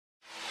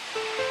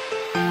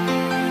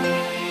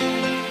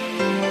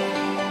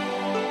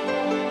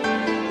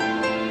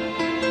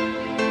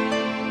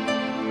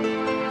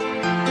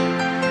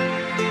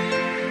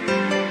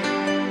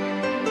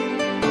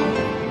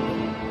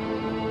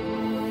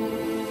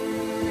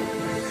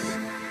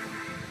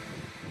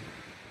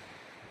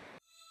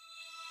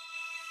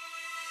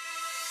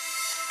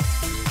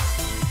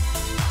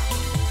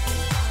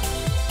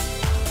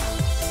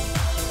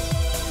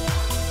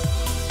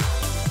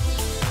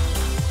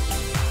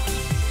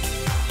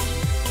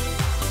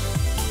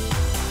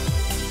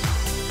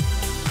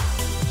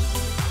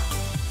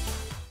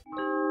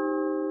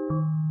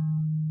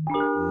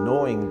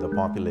knowing the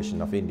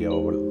population of India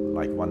over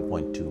like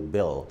 1.2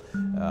 bill,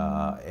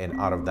 and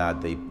out of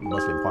that the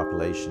Muslim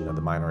population of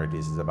the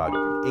minorities is about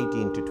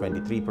 18 to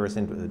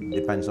 23%,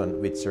 depends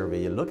on which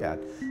survey you look at.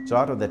 So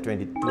out of that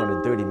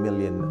 230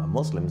 million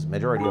Muslims,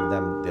 majority of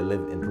them, they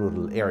live in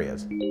rural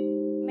areas.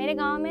 मेरे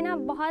गांव में ना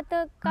बहुत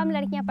कम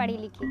लड़कियां पढ़ी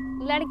लिखी,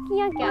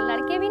 लड़कियां क्या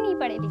लड़के भी नहीं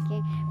पढ़े लिखे,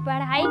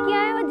 पढ़ाई क्या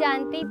है वो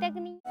जानते ही तक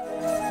नहीं।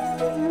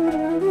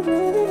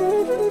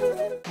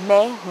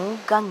 मैं हूँ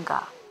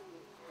गंगा,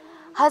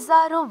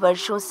 हजारों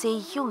वर्षों से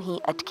यूं ही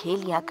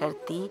अटखेलियां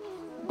करती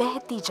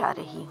बहती जा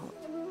रही हूँ।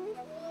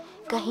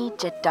 कहीं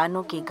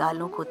चट्टानों के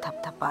गालों को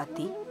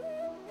थपथपाती,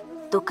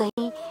 तो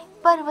कहीं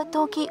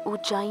पर्वतों की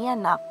ऊंचाइयां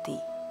नापती,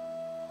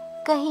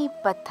 कहीं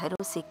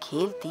पत्थरों से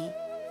खेलती,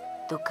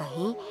 तो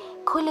कहीं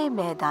खुले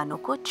मैदानों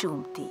को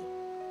चूमती,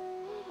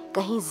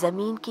 कहीं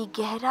जमीन की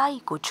गहराई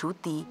को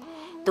छूती,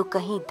 तो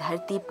कहीं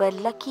धरती पर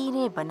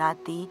लकीरें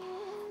बनाती,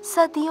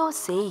 सदियों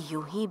से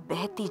यूं ही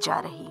बहती जा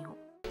रही हूँ।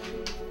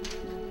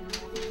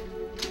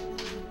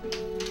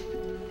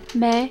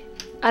 मैं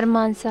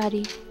अरमान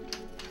सारी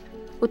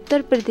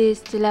उत्तर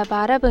प्रदेश जिला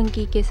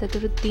बाराबंकी के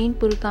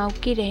सदरुद्दीनपुर गांव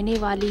की रहने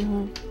वाली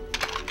हूँ।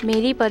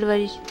 मेरी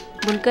परवरिश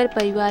बुनकर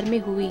परिवार में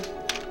हुई।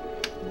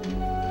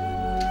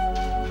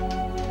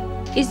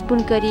 इस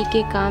बुनकरी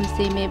के काम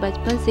से मैं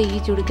बचपन से ही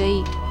जुड़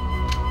गई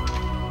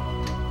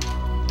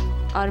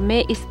और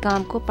मैं इस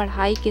काम को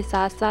पढ़ाई के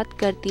साथ साथ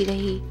करती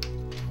रही,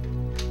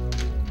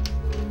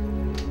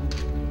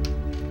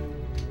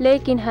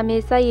 लेकिन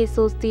हमेशा ये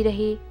सोचती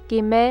रही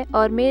कि मैं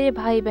और मेरे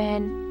भाई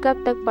बहन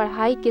कब तक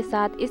पढ़ाई के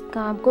साथ इस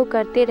काम को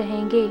करते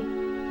रहेंगे।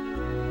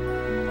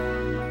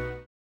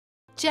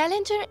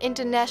 Challenger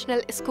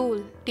International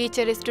School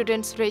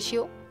Teacher-Students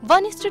Ratio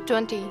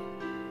 1:20.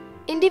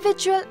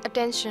 Individual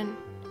attention.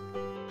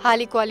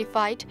 Highly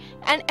qualified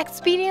and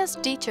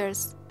experienced teachers.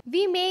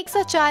 We make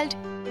a child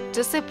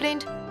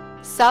disciplined,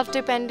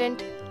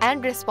 self-dependent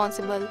and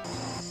responsible.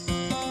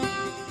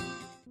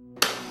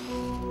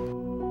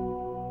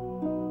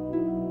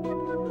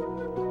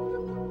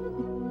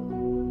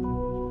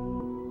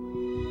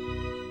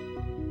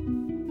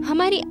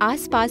 हमारे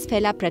आसपास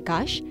फैला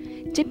प्रकाश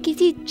जब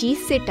किसी चीज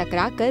से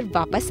टकराकर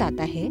वापस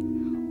आता है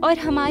और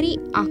हमारी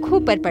आंखों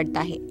पर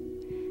पड़ता है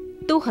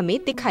तो हमें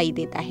दिखाई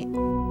देता है।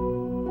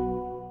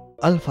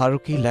 Al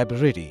Faruqi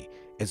Library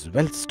is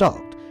well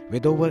stocked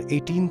with over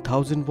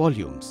 18,000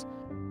 volumes,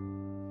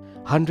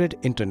 100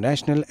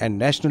 international and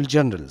national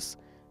journals,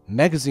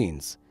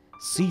 magazines,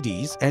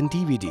 CDs and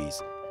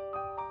DVDs,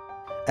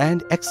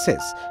 and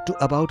access to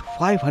about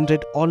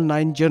 500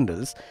 online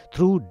journals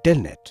through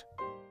Delnet.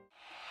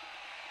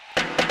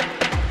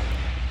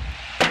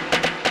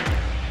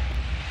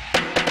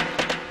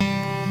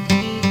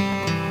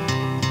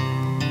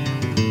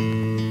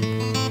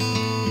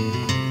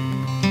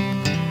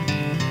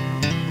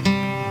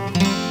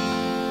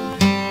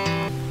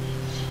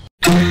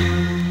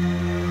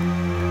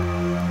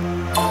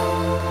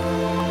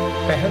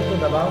 पहल तो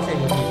दबाव से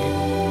होती है,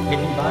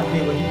 लेकिन बाद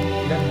में वही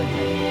डर बन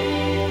जाती है।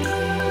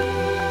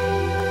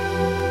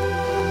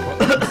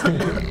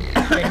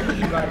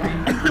 पहली बार भी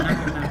ना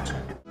करना अच्छा है।